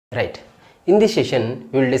Right. In this session,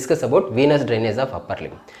 we will discuss about venous drainage of upper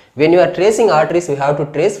limb. When you are tracing arteries, we have to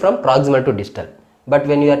trace from proximal to distal. But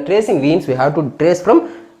when you are tracing veins, we have to trace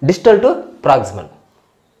from distal to proximal.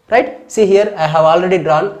 Right. See here, I have already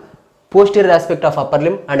drawn posterior aspect of upper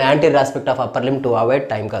limb and anterior aspect of upper limb to avoid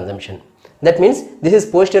time consumption. That means this is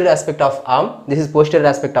posterior aspect of arm, this is posterior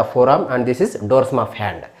aspect of forearm, and this is dorsum of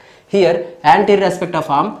hand. Here, anterior aspect of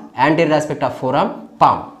arm, anterior aspect of forearm,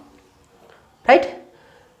 palm. Right.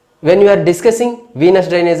 When we are discussing venous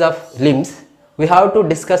drainage of limbs, we have to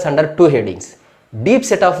discuss under two headings: deep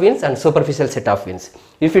set of veins and superficial set of veins.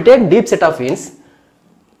 If you take deep set of veins,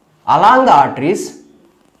 along the arteries,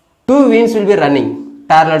 two veins will be running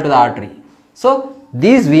parallel to the artery. So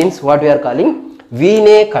these veins, what we are calling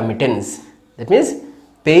venae committens. That means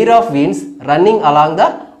pair of veins running along the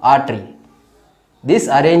artery. This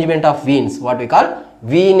arrangement of veins, what we call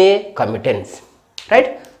venae committens.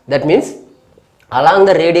 Right? That means along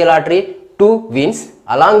the radial artery, two veins,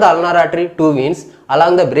 along the ulnar artery, two veins,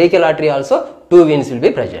 along the brachial artery also, two veins will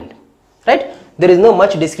be present. Right? There is no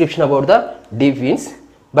much description about the deep veins,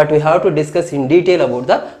 but we have to discuss in detail about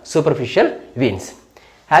the superficial veins.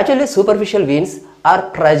 Actually, superficial veins are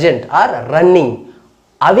present, are running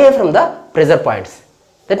away from the pressure points.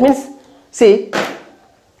 That means, see,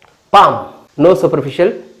 palm, no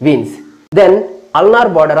superficial veins. Then ulnar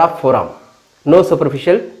border of forearm, no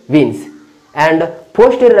superficial veins. And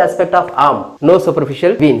posterior aspect of arm, no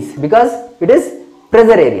superficial veins because it is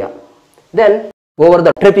pressure area. Then over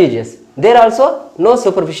the trapezius, there also no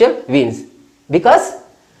superficial veins because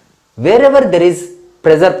wherever there is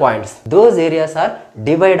pressure points, those areas are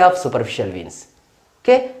devoid of superficial veins.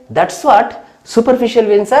 Okay, that's what superficial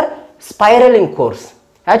veins are spiral in course.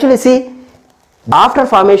 Actually, see, after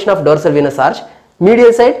formation of dorsal venous arch,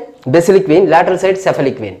 medial side basilic vein, lateral side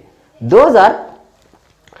cephalic vein, those are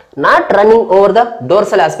not running over the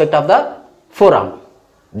dorsal aspect of the forearm.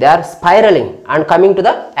 They are spiraling and coming to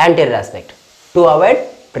the anterior aspect to avoid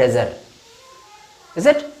pressure. Is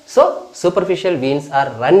it? So, superficial veins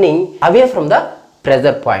are running away from the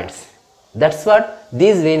pressure points. That's what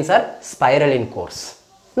these veins are spiral in course.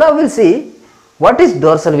 Now, we will see what is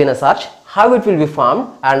dorsal venous arch, how it will be formed,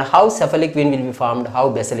 and how cephalic vein will be formed, how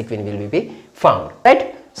basilic vein will be formed.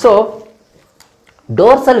 Right? So,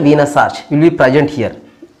 dorsal venous arch will be present here.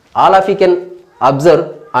 All of you can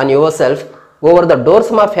observe on yourself, over the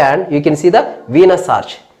dorsum of hand you can see the venous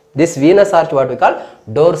arch. This venous arch, what we call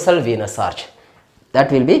dorsal venous arch,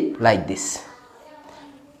 that will be like this.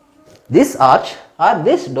 This arch or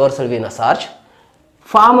this dorsal venous arch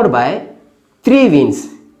formed by three veins.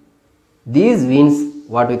 These veins,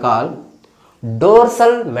 what we call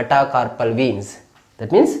dorsal metacarpal veins.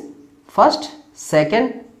 That means first,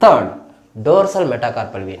 second, third dorsal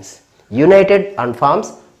metacarpal veins united and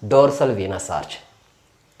forms dorsal venous arch.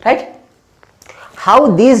 Right? How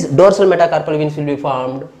these dorsal metacarpal veins will be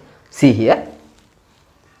formed? See here,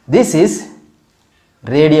 this is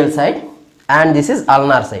radial side and this is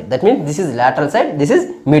ulnar side. That means this is lateral side, this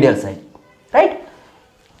is medial side. Right?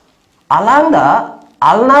 Along the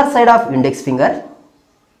ulnar side of index finger,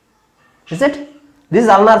 is it? This is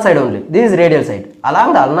ulnar side only, this is radial side.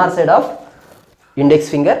 Along the ulnar side of index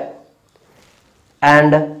finger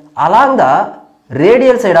and along the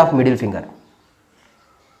radial side of middle finger,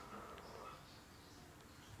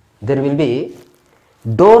 there will be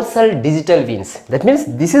dorsal digital veins. That means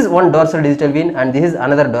this is one dorsal digital vein and this is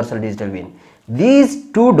another dorsal digital vein.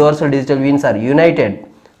 These two dorsal digital veins are united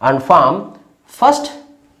and form first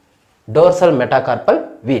dorsal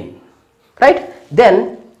metacarpal vein. Right?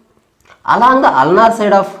 Then along the ulnar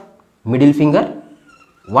side of middle finger,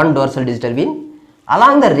 one dorsal digital vein.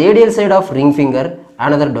 Along the radial side of ring finger,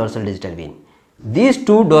 another dorsal digital vein. These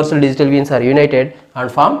two dorsal digital veins are united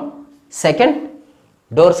and form second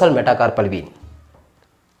dorsal metacarpal vein.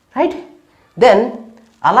 Right? Then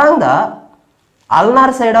along the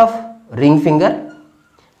ulnar side of ring finger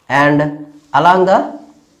and along the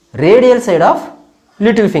radial side of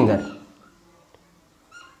little finger,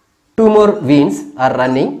 two more veins are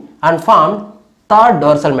running and formed third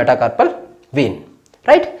dorsal metacarpal vein.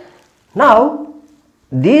 Right? Now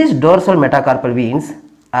these dorsal metacarpal veins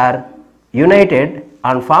are united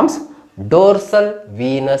and forms dorsal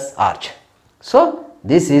venous arch. So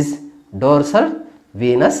this is dorsal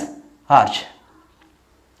venous arch.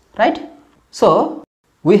 Right? So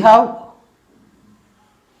we have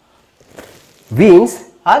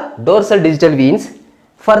veins or dorsal digital veins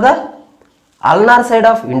for the ulnar side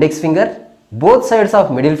of index finger, both sides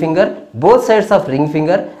of middle finger, both sides of ring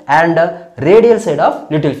finger and radial side of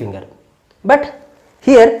little finger. But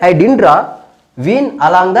here I didn't draw vein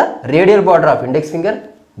along the radial border of index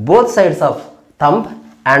finger, both sides of thumb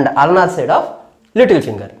and ulnar side of little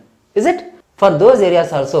finger. Is it? For those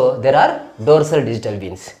areas also there are dorsal digital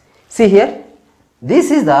veins. See here,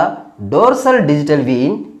 this is the dorsal digital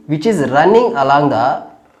vein which is running along the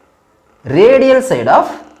radial side of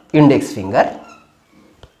index finger,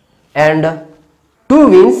 and two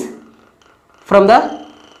veins from the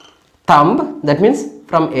thumb, that means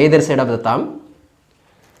from either side of the thumb.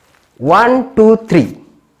 1, 2, 3.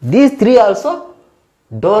 These three also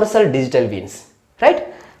dorsal digital veins,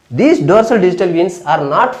 right? These dorsal digital veins are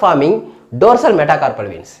not forming dorsal metacarpal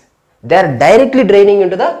veins. They are directly draining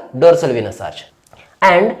into the dorsal venous arch.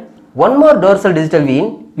 And one more dorsal digital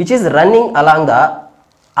vein which is running along the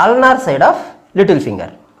ulnar side of little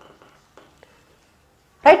finger,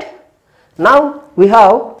 right? Now we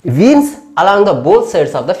have veins along the both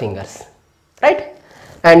sides of the fingers, right?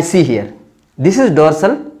 And see here, this is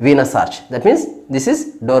dorsal venous arch, that means this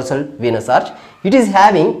is dorsal venous arch. It is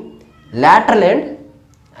having lateral end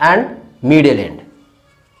and medial end,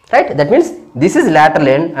 right? That means this is lateral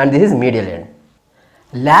end and this is medial end.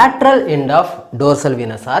 Lateral end of dorsal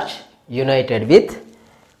venous arch united with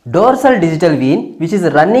dorsal digital vein which is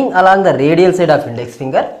running along the radial side of index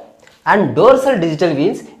finger, and dorsal digital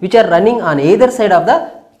veins which are running on either side of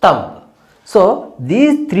the thumb. So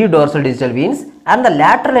these three dorsal digital veins and the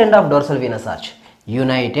lateral end of dorsal venous arch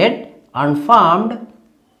united and formed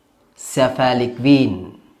cephalic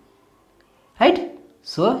vein, right?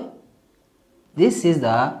 So this is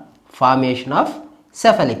the formation of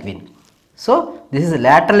cephalic vein. So this is the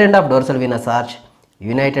lateral end of dorsal venous arch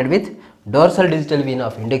united with dorsal digital vein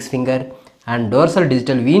of index finger and dorsal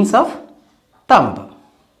digital veins of thumb,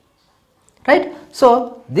 right?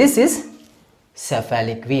 So this is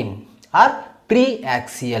cephalic vein or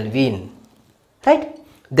triaxial vein, right?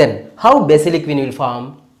 Then how basilic vein will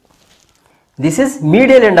form? This is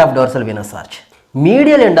medial end of dorsal venous arch.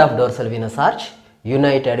 Medial end of dorsal venous arch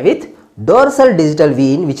united with dorsal digital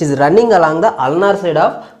vein which is running along the ulnar side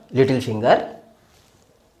of little finger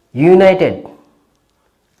united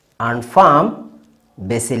and form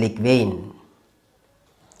basilic vein.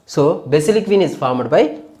 So basilic vein is formed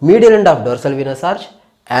by medial end of dorsal venous arch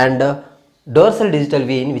and dorsal digital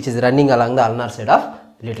vein which is running along the ulnar side of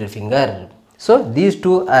little finger. So these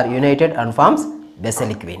two are united and forms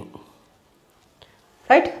basilic vein,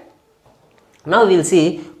 right? Now we will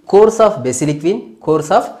see course of basilic vein,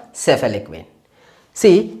 course of cephalic vein.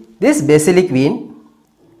 See, this basilic vein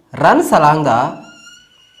runs along the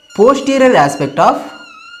posterior aspect of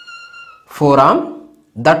forearm,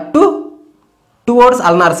 that too towards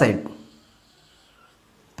ulnar side.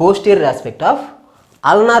 Posterior aspect of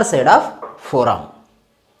ulnar side of forearm,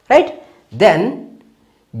 right? Then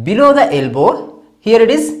below the elbow, here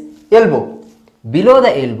it is elbow. Below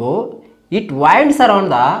the elbow, it winds around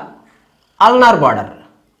the ulnar border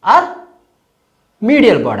or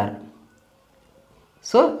medial border.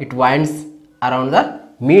 So it winds around the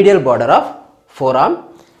medial border of forearm.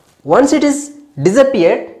 Once it is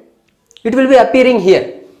disappeared, it will be appearing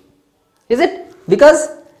here. Is it? Because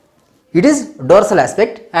it is dorsal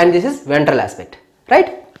aspect and this is ventral aspect,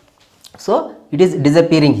 right? So it is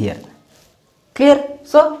disappearing here. Clear?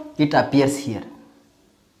 So it appears here.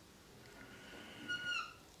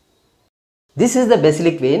 This is the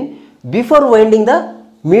basilic vein before winding the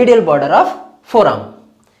medial border of forearm,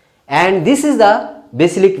 and this is the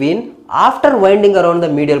basilic vein after winding around the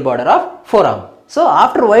medial border of forearm. So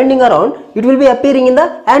after winding around, it will be appearing in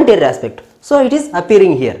the anterior aspect. So it is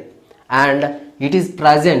appearing here and it is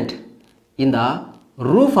present in the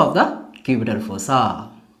roof of the cubital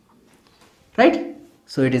fossa, right?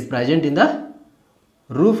 So it is present in the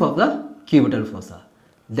roof of the cubital fossa.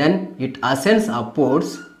 Then it ascends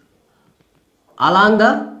upwards along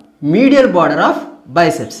the medial border of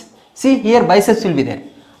biceps. See, here biceps will be there.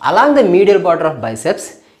 Along the medial border of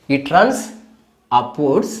biceps, it runs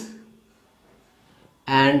upwards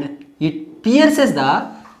and it pierces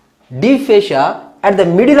the deep fascia at the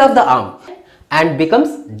middle of the arm and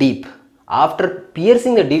becomes deep. After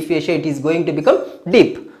piercing the deep fascia, it is going to become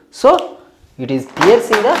deep. So it is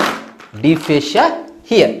piercing the deep fascia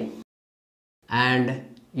here and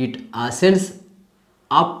it ascends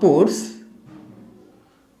upwards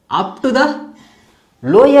up to the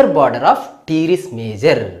lower border of teres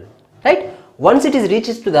major, right? Once it is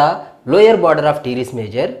reaches to the lower border of teres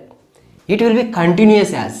major, it will be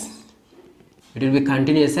continuous as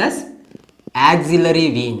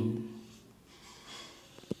axillary vein.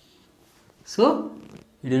 So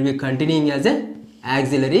it will be continuing as a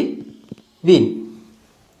axillary vein,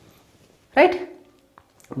 right?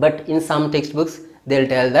 But in some textbooks they will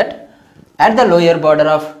tell that at the lower border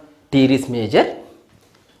of teres major,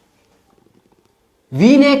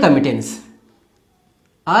 venae commitans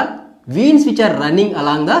are veins which are running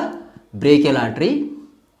along the brachial artery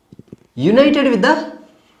united with the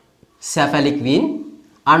cephalic vein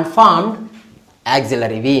and formed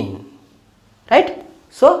axillary vein, right?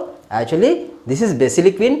 So actually this is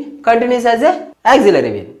basilic vein continues as a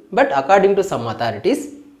axillary vein, but according to some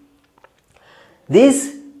authorities,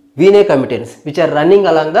 these venae commitants which are running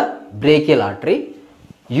along the brachial artery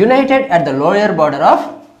united at the lower border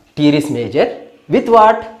of teres major with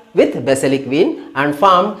what? With basilic vein and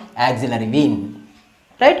formed axillary vein,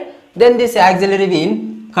 right? Then this axillary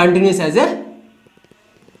vein continues as a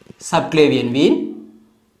subclavian vein,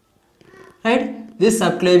 right? This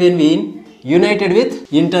subclavian vein united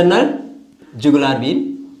with internal jugular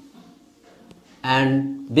vein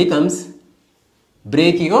and becomes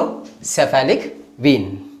brachiocephalic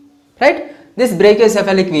vein, right? This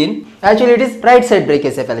brachiocephalic vein, actually it is right side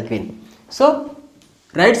brachiocephalic vein. So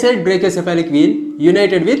right side brachiocephalic vein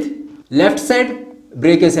united with left side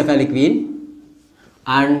brachiocephalic vein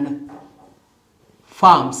and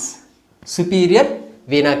forms superior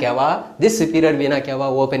vena cava. This superior vena cava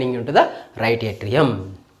opening into the right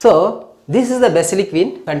atrium. So this is the basilic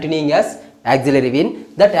vein continuing as axillary vein.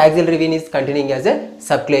 That axillary vein is continuing as a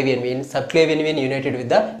subclavian vein. Subclavian vein united with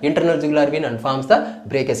the internal jugular vein and forms the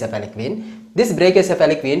brachiocephalic vein. This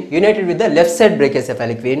brachiocephalic vein united with the left side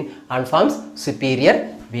brachiocephalic vein and forms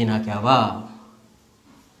superior vena cava,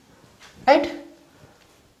 right?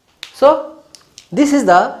 So this is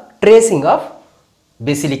the tracing of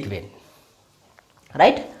basilic vein,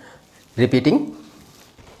 right? Repeating,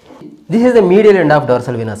 this is the medial end of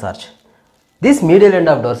dorsal venous arch. This medial end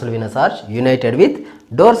of dorsal venous arch united with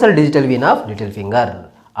dorsal digital vein of little finger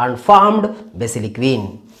and formed basilic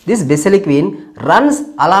vein. This basilic vein runs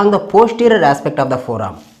along the posterior aspect of the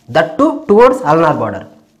forearm, that too towards ulnar border,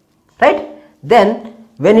 right? Then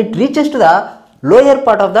when it reaches to the lower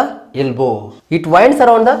part of the elbow, it winds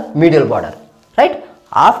around the medial border, right?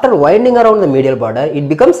 After winding around the medial border, it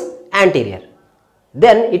becomes anterior.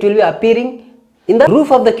 Then it will be appearing in the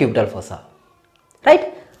roof of the cubital fossa,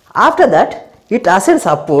 right? After that, it ascends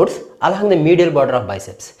upwards along the medial border of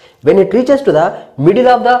biceps. When it reaches to the middle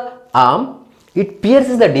of the arm, it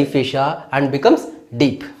pierces the deep fascia and becomes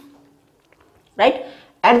deep, right?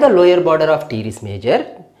 At the lower border of teres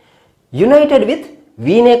major, united with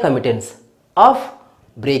venae commitants of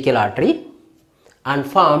brachial artery and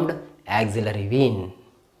formed axillary vein,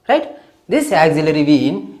 right? This axillary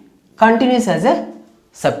vein continues as a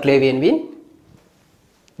subclavian vein.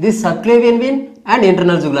 This subclavian vein and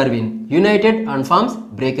internal jugular vein united and forms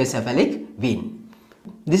brachiocephalic vein.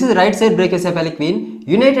 This is right side brachiocephalic vein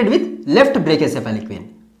united with left brachiocephalic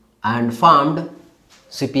vein and formed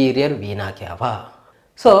superior vena cava.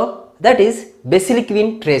 So that is basilic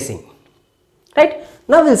vein tracing, right?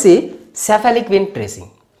 Now we will see cephalic vein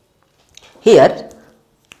tracing. Here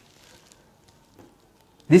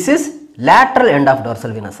this is lateral end of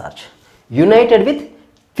dorsal venous arch united with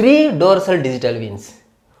three dorsal digital veins.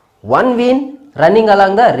 One vein running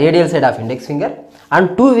along the radial side of index finger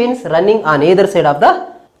and two veins running on either side of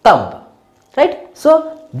the thumb, right?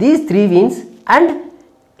 So these three veins and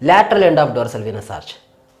lateral end of dorsal venous arch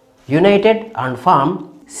united and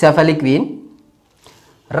form cephalic vein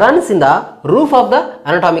runs in the roof of the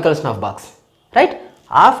anatomical snuff box, right?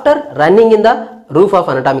 After running in the roof of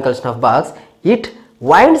anatomical snuff box, it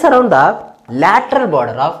winds around the lateral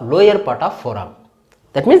border of lower part of forearm.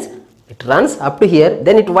 That means it runs up to here,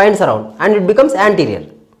 then it winds around and it becomes anterior.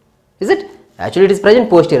 Is it? Actually it is present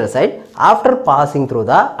posterior side. After passing through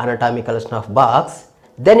the anatomical snuff box,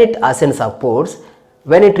 then it ascends upwards.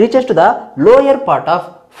 When it reaches to the lower part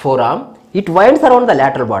of forearm, it winds around the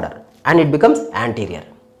lateral border and it becomes anterior.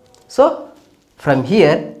 So from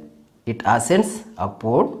here it ascends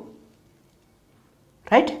upward,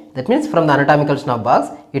 right? That means from the anatomical snuff box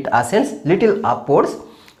it ascends little upwards.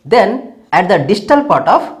 Then at the distal part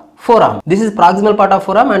of forearm, this is proximal part of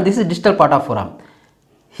forearm and this is distal part of forearm.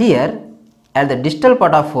 Here at the distal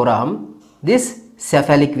part of forearm, this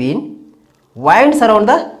cephalic vein winds around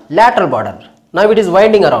the lateral border. Now it is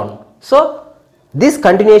winding around. So this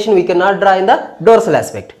continuation we cannot draw in the dorsal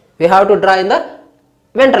aspect. We have to draw in the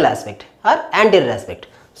ventral aspect or anterior aspect.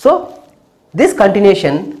 So this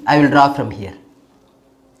continuation I will draw from here.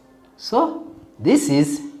 So this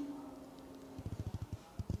is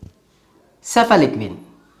cephalic vein.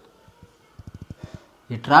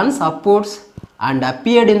 It runs upwards and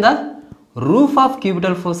appeared in the roof of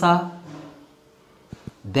cubital fossa.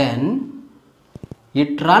 Then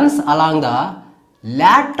it runs along the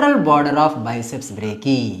lateral border of biceps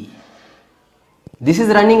brachii. This is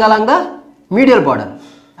running along the medial border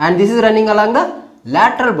and this is running along the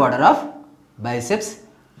lateral border of biceps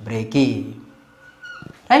brachii.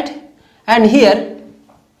 right? And here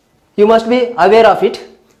you must be aware of it.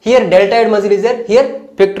 Here deltoid muscle is there, here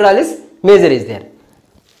pectoralis major is there.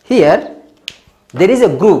 Here there is a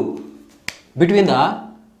groove between the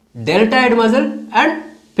deltoid muscle and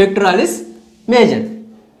pectoralis major.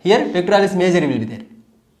 Here pectoralis major will be there,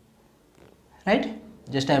 right?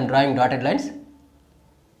 Just I am drawing dotted lines,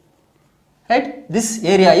 right? This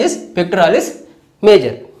area is pectoralis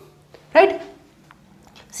major, right?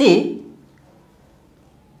 See,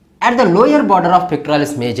 at the lower border of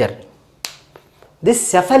pectoralis major, this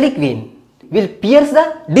cephalic vein will pierce the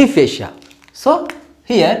deep fascia. So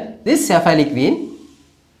here this cephalic vein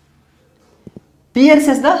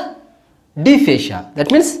pierces the deep fascia.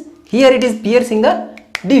 That means here it is piercing the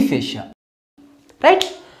deep fascia, right?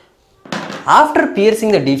 After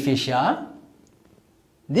piercing the deep fascia,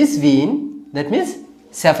 this vein, that means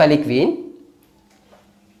cephalic vein,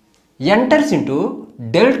 enters into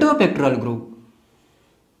deltopectoral groove.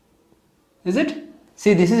 Is it?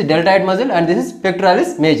 See, this is deltoid muscle and this is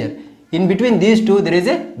pectoralis major. In between these two there is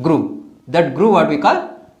a groove. That groove what we call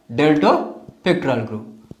deltopectoral groove.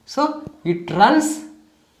 So it runs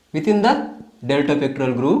within the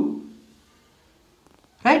deltopectoral groove,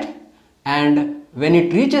 right? And when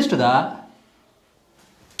it reaches to the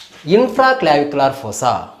infraclavicular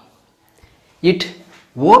fossa, it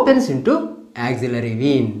opens into axillary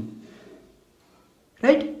vein,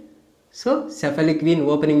 right? So cephalic vein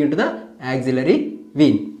opening into the axillary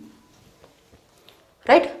vein,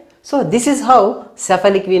 right? So this is how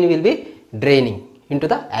cephalic vein will be draining into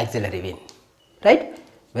the axillary vein, right?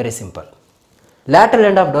 Very simple. Lateral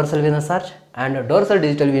end of dorsal venous arch and dorsal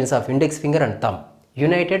digital veins of index finger and thumb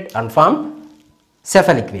united and form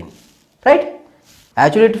cephalic vein, right?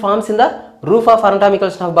 Actually it forms in the roof of anatomical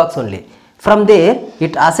snuff box only. From there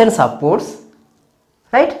it ascends upwards,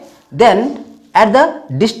 right? Then at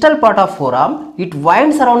the distal part of forearm, it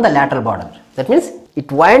winds around the lateral border. That means it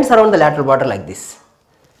winds around the lateral border like this.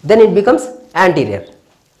 Then it becomes anterior,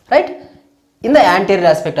 right? In the anterior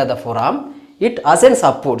aspect of the forearm, it ascends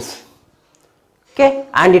upwards, okay,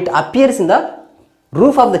 and it appears in the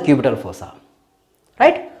roof of the cubital fossa,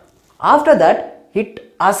 right? After that,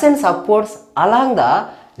 it ascends upwards along the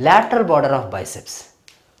lateral border of biceps,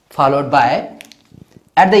 followed by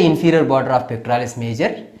at the inferior border of pectoralis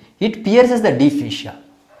major, it pierces the deep fascia,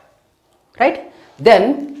 right?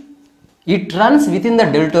 Then it runs within the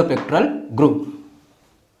deltopectoral groove,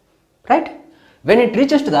 right? When it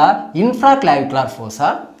reaches to the infraclavicular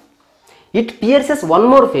fossa, it pierces one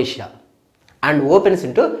more fascia and opens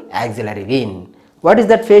into axillary vein. What is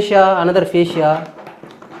that fascia? Another fascia.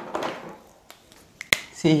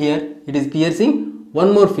 See here, it is piercing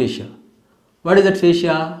one more fascia. What is that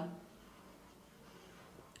fascia?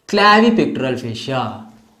 Clavipectoral fascia.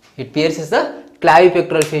 It pierces the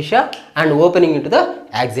clavipectoral fascia and opening into the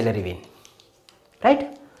axillary vein,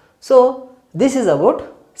 right? So this is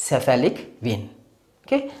about cephalic vein,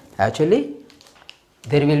 okay? Actually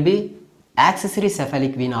there will be accessory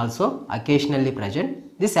cephalic vein also occasionally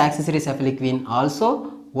present. This accessory cephalic vein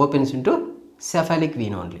also opens into cephalic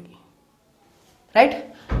vein only,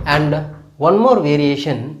 right? And one more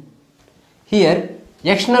variation here,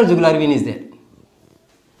 external jugular vein is there,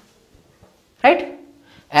 right?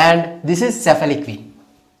 And this is cephalic vein,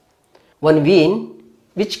 one vein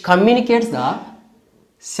which communicates the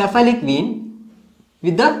cephalic vein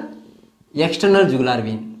with the external jugular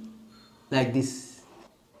vein, like this.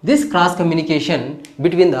 This cross communication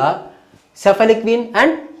between the cephalic vein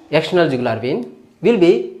and external jugular vein will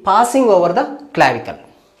be passing over the clavicle.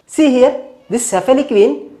 See here, this cephalic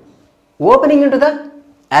vein opening into the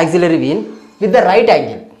axillary vein with the right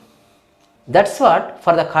angle. That's what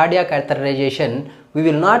for the cardiac catheterization we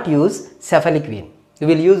will not use cephalic vein, we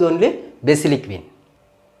will use only basilic vein.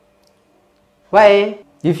 Why?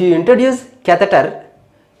 If you introduce catheter,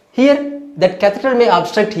 here that catheter may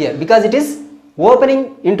obstruct here because it is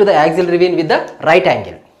opening into the axillary vein with the right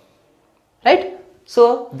angle, right?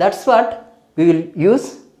 So that's what we will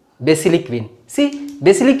use basilic vein. See,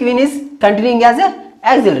 basilic vein is continuing as a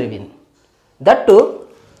axillary vein. That too,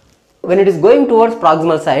 when it is going towards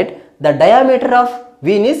proximal side, the diameter of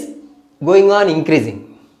vein is going on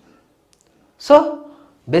increasing. So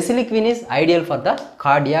basilic vein is ideal for the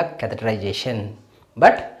cardiac catheterization,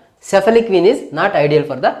 but cephalic vein is not ideal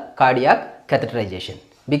for the cardiac catheterization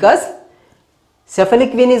because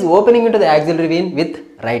cephalic vein is opening into the axillary vein with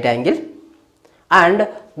right angle. And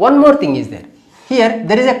one more thing is there. Here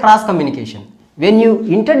there is a cross communication. When you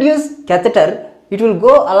introduce catheter, it will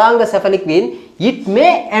go along the cephalic vein. It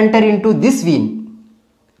may enter into this vein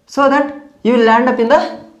so that you will land up in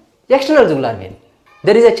the external jugular vein.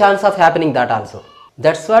 There is a chance of happening that also.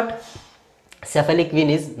 That's what cephalic vein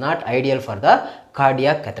is not ideal for the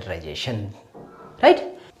cardiac catheterization, right?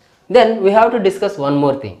 Then we have to discuss one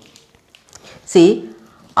more thing. See,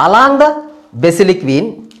 along the basilic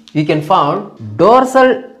vein you can find dorsal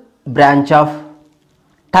branch of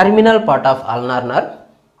terminal part of ulnar nerve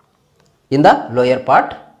in the lower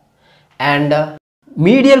part and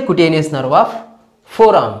medial cutaneous nerve of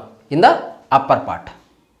forearm in the upper part.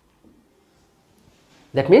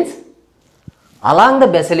 That means along the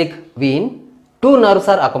basilic vein two nerves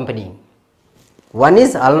are accompanying. One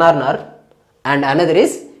is ulnar nerve and another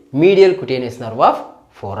is medial cutaneous nerve of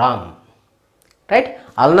forearm. Right?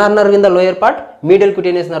 Ulnar nerve in the lower part, medial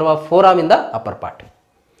cutaneous nerve of forearm in the upper part.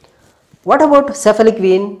 What about cephalic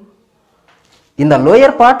vein? In the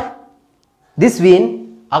lower part, this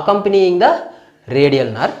vein accompanying the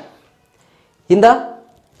radial nerve. In the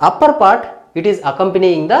upper part, it is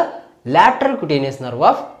accompanying the lateral cutaneous nerve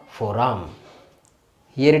of forearm.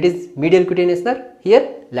 Here it is medial cutaneous nerve,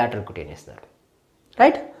 here lateral cutaneous nerve.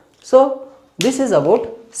 Right? So, this is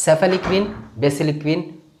about cephalic vein, basilic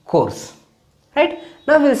vein course. Right?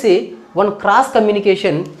 Now we will see one cross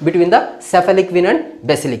communication between the cephalic vein and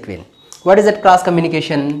basilic vein. What is that cross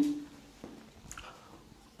communication?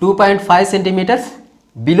 2.5 centimeters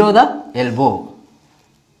below the elbow.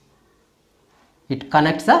 It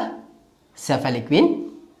connects the cephalic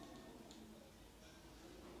vein,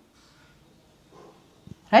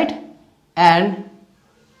 right, and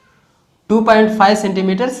 2.5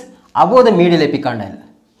 centimeters above the medial epicondyle.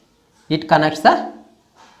 It connects the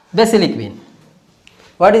basilic vein.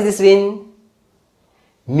 What is this vein?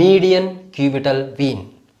 Median cubital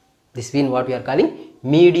vein. This vein what we are calling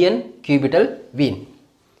median cubital vein.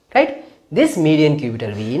 Right? This median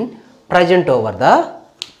cubital vein present over the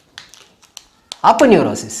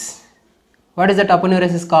aponeurosis. What is that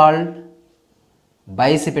aponeurosis called?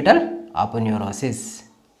 Bicipital aponeurosis.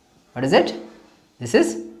 What is it? This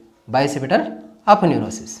is bicipital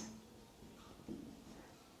aponeurosis.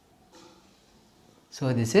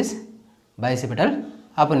 So this is bicipital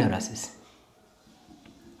aponeurosis.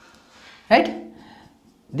 Right?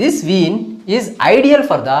 This vein is ideal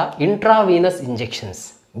for the intravenous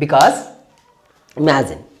injections because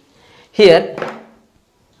imagine here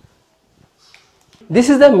this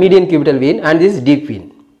is the median cubital vein and this is deep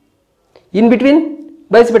vein. In between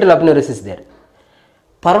bicipital aponeurosis is there.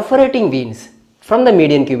 Perforating veins from the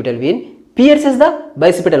median cubital vein pierces the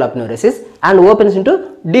bicipital aponeurosis and opens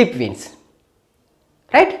into deep veins.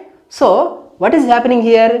 Right? So, what is happening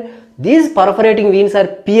here? These perforating veins are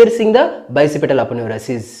piercing the bicipital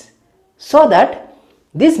aponeurosis so that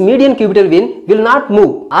this median cubital vein will not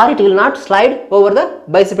move or it will not slide over the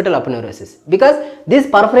bicipital aponeurosis because these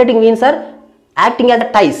perforating veins are acting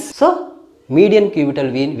as ties. So, median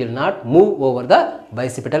cubital vein will not move over the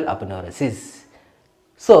bicipital aponeurosis.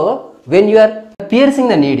 So, when you are piercing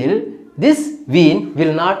the needle, this vein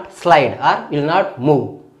will not slide or will not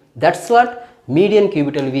move. That's what median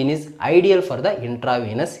cubital vein is ideal for the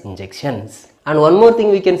intravenous injections. And one more thing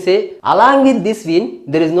we can say, along with this vein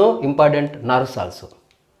there is no important nerves also,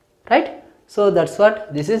 right? So that's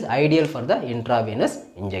what this is ideal for the intravenous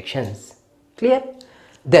injections. Clear?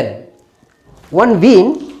 Then one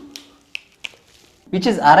vein which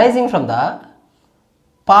is arising from the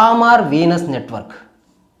palmar venous network.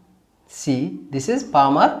 See, this is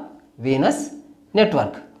palmar venous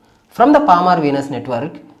network. From the palmar venous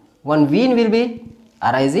network, one vein will be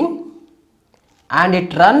arising and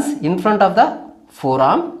it runs in front of the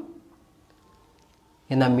forearm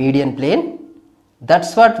in the median plane.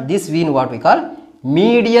 That's what this vein what we call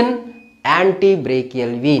median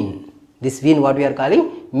antebrachial vein. This vein what we are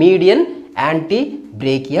calling median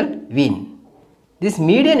antebrachial vein. This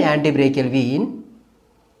median antebrachial vein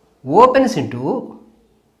opens into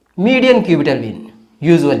median cubital vein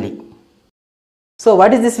usually. So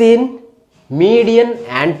what is this vein? Median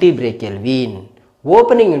antebrachial vein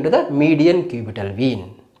opening into the median cubital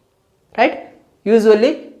vein, right?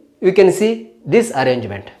 Usually you can see this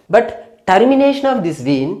arrangement, but termination of this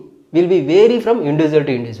vein will be vary from individual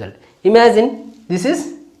to individual. Imagine this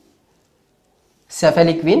is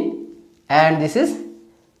cephalic vein and this is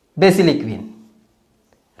basilic vein,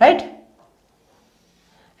 right?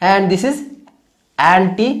 And this is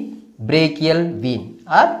antebrachial vein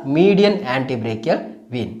or median antebrachial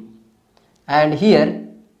vein. And here,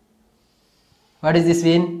 what is this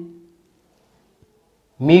vein?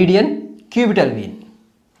 Median cubital vein,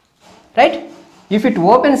 right? If it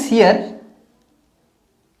opens here,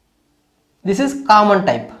 this is common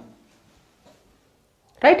type,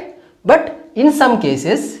 right? But in some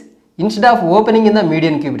cases, instead of opening in the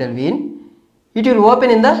median cubital vein, it will open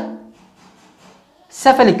in the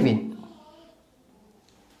cephalic vein.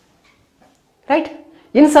 right?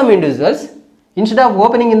 In some individuals, instead of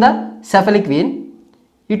opening in the cephalic vein,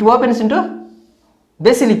 it opens into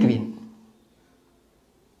basilic vein,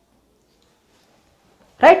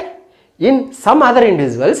 right? In some other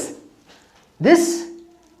individuals, this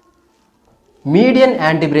median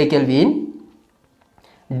antebrachial vein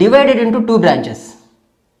divided into two branches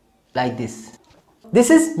like this. This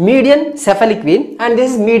is median cephalic vein and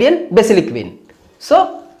this is median basilic vein. So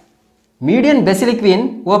median basilic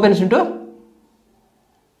vein opens into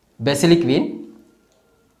basilic vein,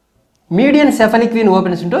 median cephalic vein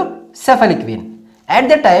opens into cephalic vein. At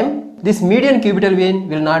that time, this median cubital vein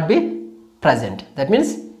will not be present. That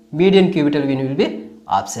means median cubital vein will be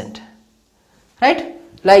absent, right?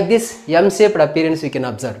 Like this M-shaped appearance we can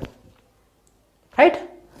observe, right?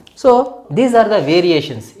 So these are the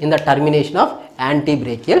variations in the termination of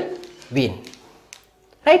antebrachial vein,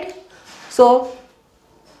 right? So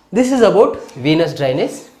this is about venous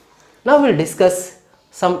drainage. Now we will discuss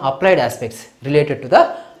some applied aspects related to the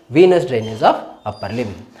venous drainage of upper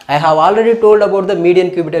limb. I have already told about the median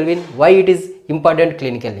cubital vein, why it is important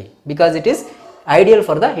clinically, because it is ideal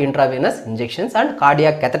for the intravenous injections and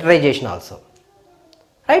cardiac catheterization also,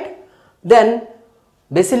 right? Then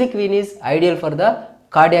basilic vein is ideal for the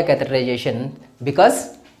cardiac catheterization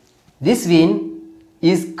because this vein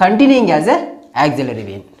is continuing as a axillary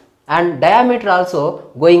vein and diameter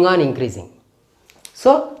also going on increasing.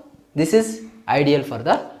 So this is ideal for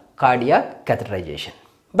the cardiac catheterization.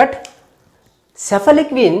 But cephalic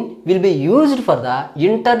vein will be used for the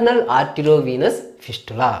internal arteriovenous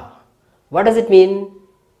fistula. What does it mean?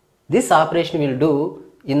 This operation will do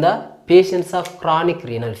in the patients of chronic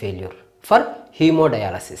renal failure for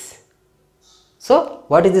hemodialysis. So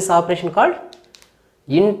what is this operation called?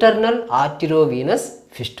 Internal arteriovenous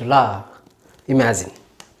fistula. Imagine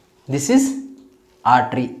this is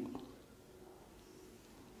artery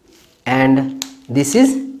and this is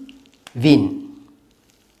vein,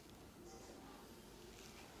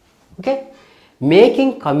 okay?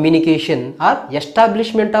 Making communication or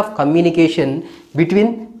establishment of communication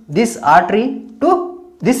between this artery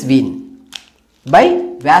to this vein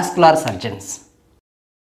by vascular surgeons.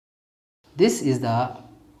 This is the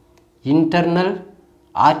internal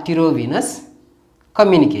arteriovenous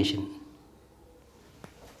communication,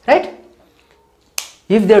 right?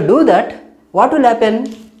 If they do that, what will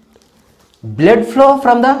happen? Blood flow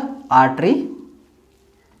from the artery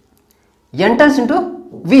enters into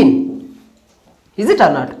vein, is it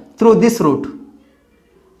or not? Through this route,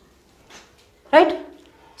 right?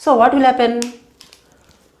 So what will happen?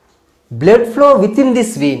 Blood flow within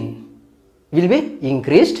this vein will be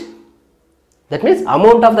increased. That means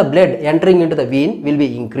amount of the blood entering into the vein will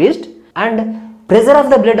be increased and pressure of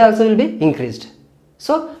the blood also will be increased.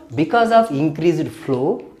 So because of increased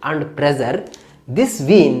flow and pressure, this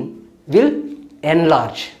vein will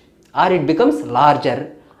enlarge or it becomes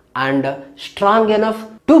larger and strong enough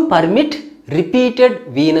to permit repeated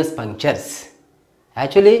venous punctures.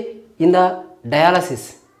 Actually, in the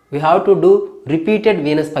dialysis, we have to do repeated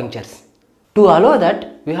venous punctures. To allow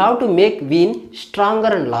that, we have to make vein stronger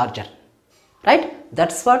and larger, right?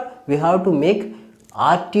 That's what we have to make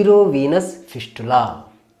arteriovenous fistula,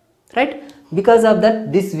 right? Because of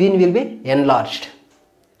that, this vein will be enlarged,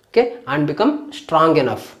 okay, and become strong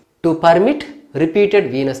enough to permit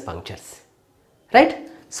repeated venous punctures, right?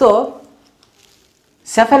 So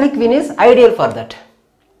cephalic vein is ideal for that.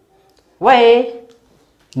 Why?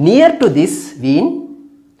 Near to this vein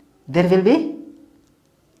there will be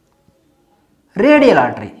radial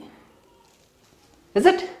artery, is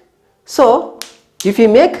it? So if you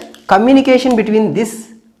make communication between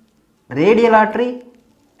this radial artery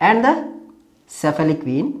and the cephalic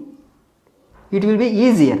vein, it will be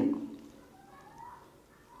easier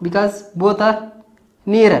because both are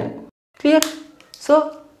nearer. Clear?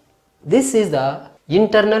 So this is the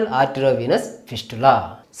internal arteriovenous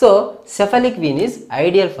fistula. So cephalic vein is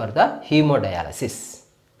ideal for the hemodialysis,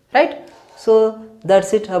 right? So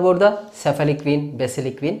that's it about the cephalic vein,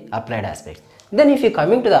 basilic vein applied aspects. Then if you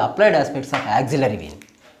coming to the applied aspects of axillary vein,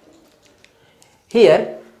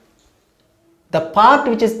 here the part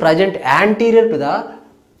which is present anterior to the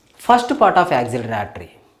first part of axillary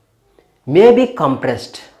artery may be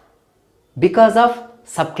compressed because of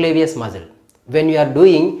subclavius muscle when you are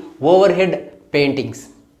doing overhead paintings.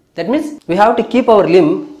 That means we have to keep our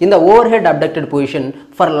limb in the overhead abducted position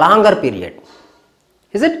for longer period,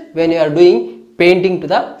 is it? When you are doing painting to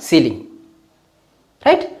the ceiling,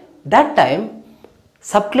 right? That time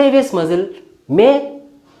subclavius muscle may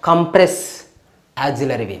compress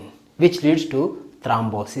axillary vein, which leads to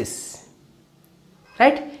thrombosis,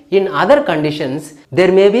 right? In other conditions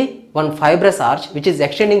there may be one fibrous arch which is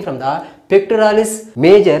extending from the pectoralis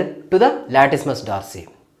major to the latissimus dorsi.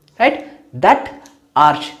 Right? That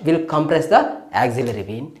arch will compress the axillary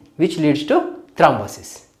vein, which leads to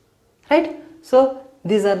thrombosis. Right? So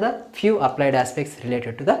these are the few applied aspects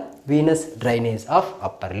related to the venous drainage of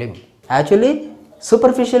upper limb. Actually,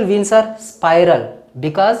 superficial veins are spiral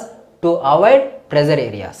because to avoid pressure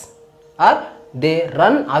areas, or they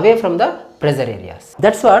run away from the pressure areas.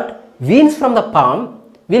 That's what veins from the palm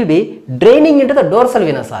will be draining into the dorsal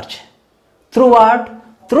venous arch. Through what?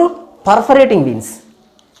 Through perforating veins.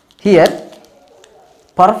 Here,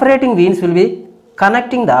 perforating veins will be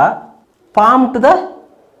connecting the palm to the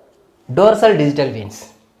dorsal digital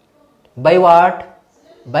veins. By what?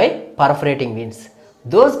 By perforating veins.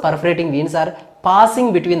 Those perforating veins are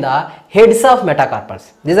passing between the heads of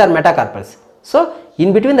metacarpals. These are metacarpals. So,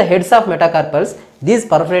 in between the heads of metacarpals, these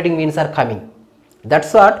perforating veins are coming.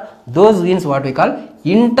 That's what those veins what we call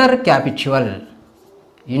intercapitual.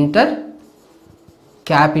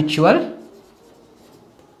 Intercapitual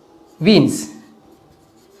veins.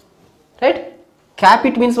 Right?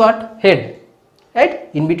 Capit means what? Head. Right?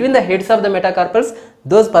 In between the heads of the metacarpals,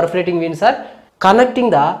 those perforating veins are connecting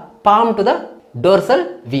the palm to the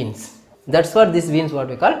dorsal veins. That's what these veins what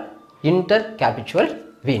we call intercapitual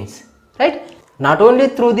veins. Right? Not only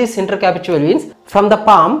through these intercapitual veins, from the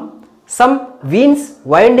palm, some veins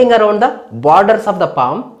winding around the borders of the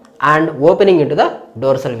palm and opening into the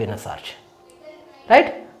dorsal venous arch.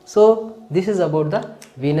 Right? So this is about the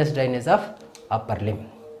venous drainage of upper limb.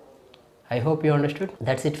 I hope you understood.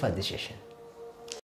 That's it for this session.